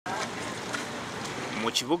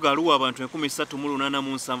Mu kibuga Arua abantu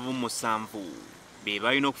 387 be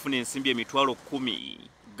balina okufuna ensimbi emitwalo 10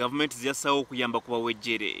 gavumenti ziyassawo okuyamba ku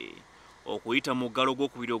bawejere okuyita mu muggalo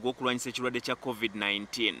gw'okubiri ogw'okulwanyisa ekirwadde kya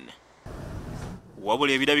COVID-19.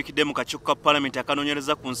 Wabula ebirabikidde mu kakiiko ka Paalamenti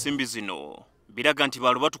akanonyereza ku nsimbi zino biraga nti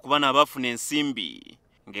baalo batukubana abafuna ensimbi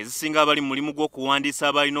ng'ezisinga abali mu mulimu gw'okuwandiisa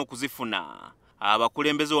abalina okuzifuna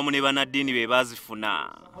abakulembeze wamu ne bannaddiini be baazifuna.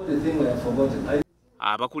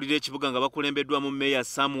 Abakulira ekibuga nga bakulembeddwamu Meeya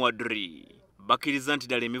Samwadri bakkirizza nti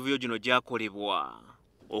ddala emivuyo gino gyakolebwa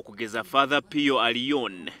okugeza Father Pio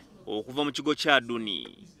Alion okuva mu kigo kya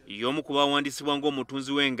Aduni y'omu ku bawandiisibwa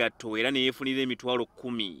ng'omutunzi w'engatto era ne yeefunira emitwalo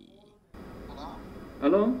 10.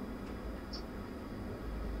 Hello?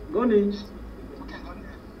 Goni?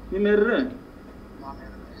 Nimerre?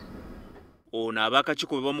 Ono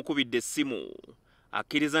ab'akakiiko bwe bamukubidde essimu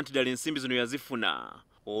akkiriza nti ddala ensimbi zino yazifuna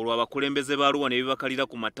olwo abakulembeze ba Arua ne bibakalira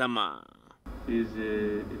ku matama. He is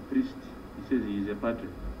a priest. He says he is a padre.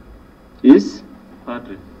 Is?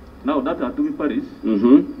 Padre. Now that Adumi Parish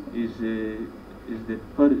is the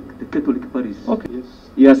Catholic parish. Okay. Yes.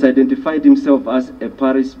 He has identified himself as a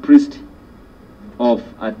parish priest of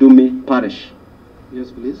Adumi Parish.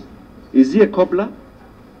 Yes, please. Is he a cobbler?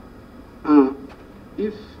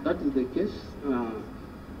 If that is the case,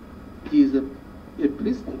 he is a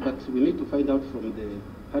priest, but we need to find out from the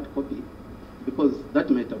hard copy, because that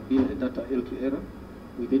might have been a data entry error.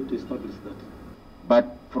 We need to establish that. But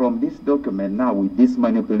from this document now, with this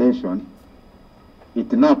manipulation,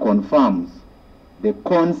 it now confirms the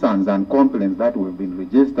concerns and complaints that we've been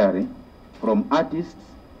registering from artists,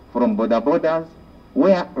 from border,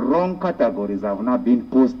 where wrong categories have now been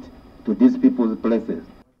pushed to these people's places.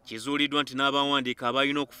 Kizuuliddwa nti n'abawandiika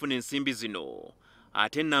abalina okufuna ensimbi zino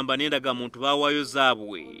ate ennamba n'endagamuntu baawaayo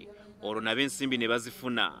zaabwe olwo nabo ensimbi ne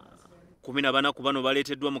bazifuna. 14 ku bano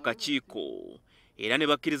baleeteddwa mu kakiiko era ne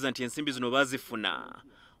bakkiriza nti ensimbi zino baazifuna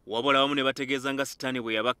wabula abamu ne bategeeza nga sitaani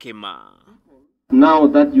bwe yabakema. Now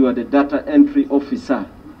that you are the data entry officer,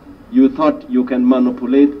 you thought you can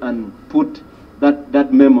manipulate and put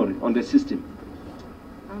that memory on the system.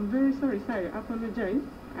 I'm very sorry, sir. I apologize.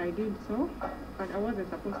 I did so, but I wasn't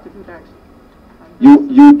supposed to do that.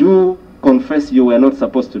 You do confess you were not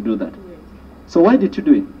supposed to do that? Yes. So why did you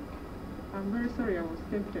do it? I'm very sorry. I was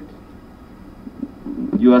tempted.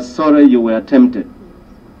 You are sorry you were tempted?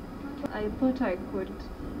 Yes. I thought I could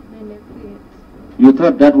benefit. You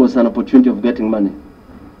thought that was an opportunity of getting money?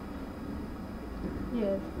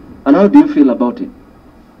 Yes. And how do you feel about it?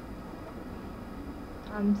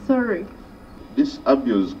 I'm sorry. This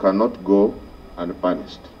abuse cannot go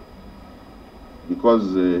unpunished,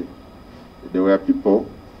 because there were people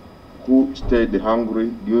who stayed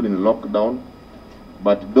hungry during lockdown,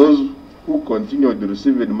 but those who continued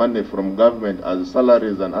receiving money from government as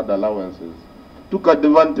salaries and other allowances took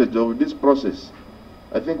advantage of this process.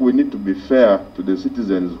 I think we need to be fair to the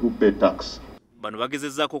citizens who pay tax. Bano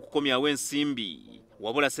bagezezzaako okukomyawo ensimbi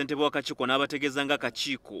wabula ssentebe w'akakiiko n'abategeeza nga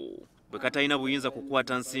akakiiko bwe katalina buyinza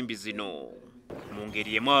kukwata nsimbi zino. Mu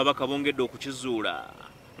ngeri emu ababaka bongedde okukizuula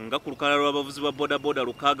nga ku lukalala lw'abavuzi ba bodaboda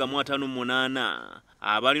 658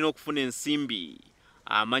 abalina okufuna ensimbi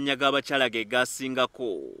amanya g'abakyala ge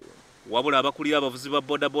gaasingako. Wabula abakulira abavuzi ba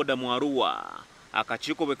bodaboda mu Arua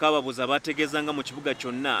akakiiko bwe kaababuuza bategeeza nga mu kibuga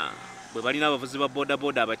kyonna bwe balina abavuzi ba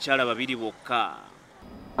bodaboda abakyala 2 bokka.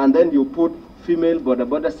 And then you put female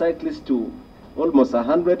boda cyclists to almost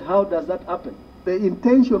 100. How does that happen? The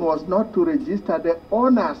intention was not to register the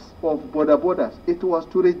owners of bodas. It was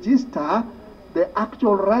to register the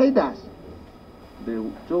actual riders. The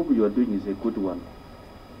job you are doing is a good one.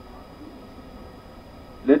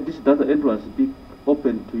 Let this data entrance be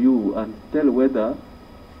open to you and tell whether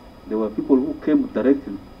there were people who came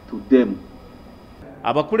directly to them.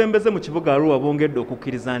 Abakulembeze mu kibuga Arua bongedde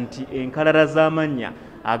okukkiriza nti enkalala z'amanya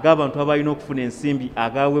ag'abantu abalina okufuna ensimbi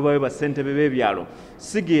agaweebwayo bassentebe b'ebyalo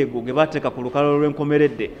si geego ge bateeka ku lukalala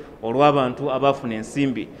lw'enkomeredde olw'abantu abafuna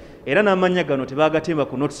ensimbi, era n'amanya gano tebaagatemba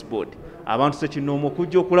ku noticeboard abantu sekinnoomu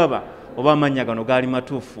okujja okulaba oba amanya gano gaali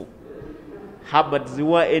matuufu. Habad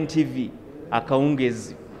Ziwa NTV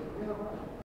Akawungeezi.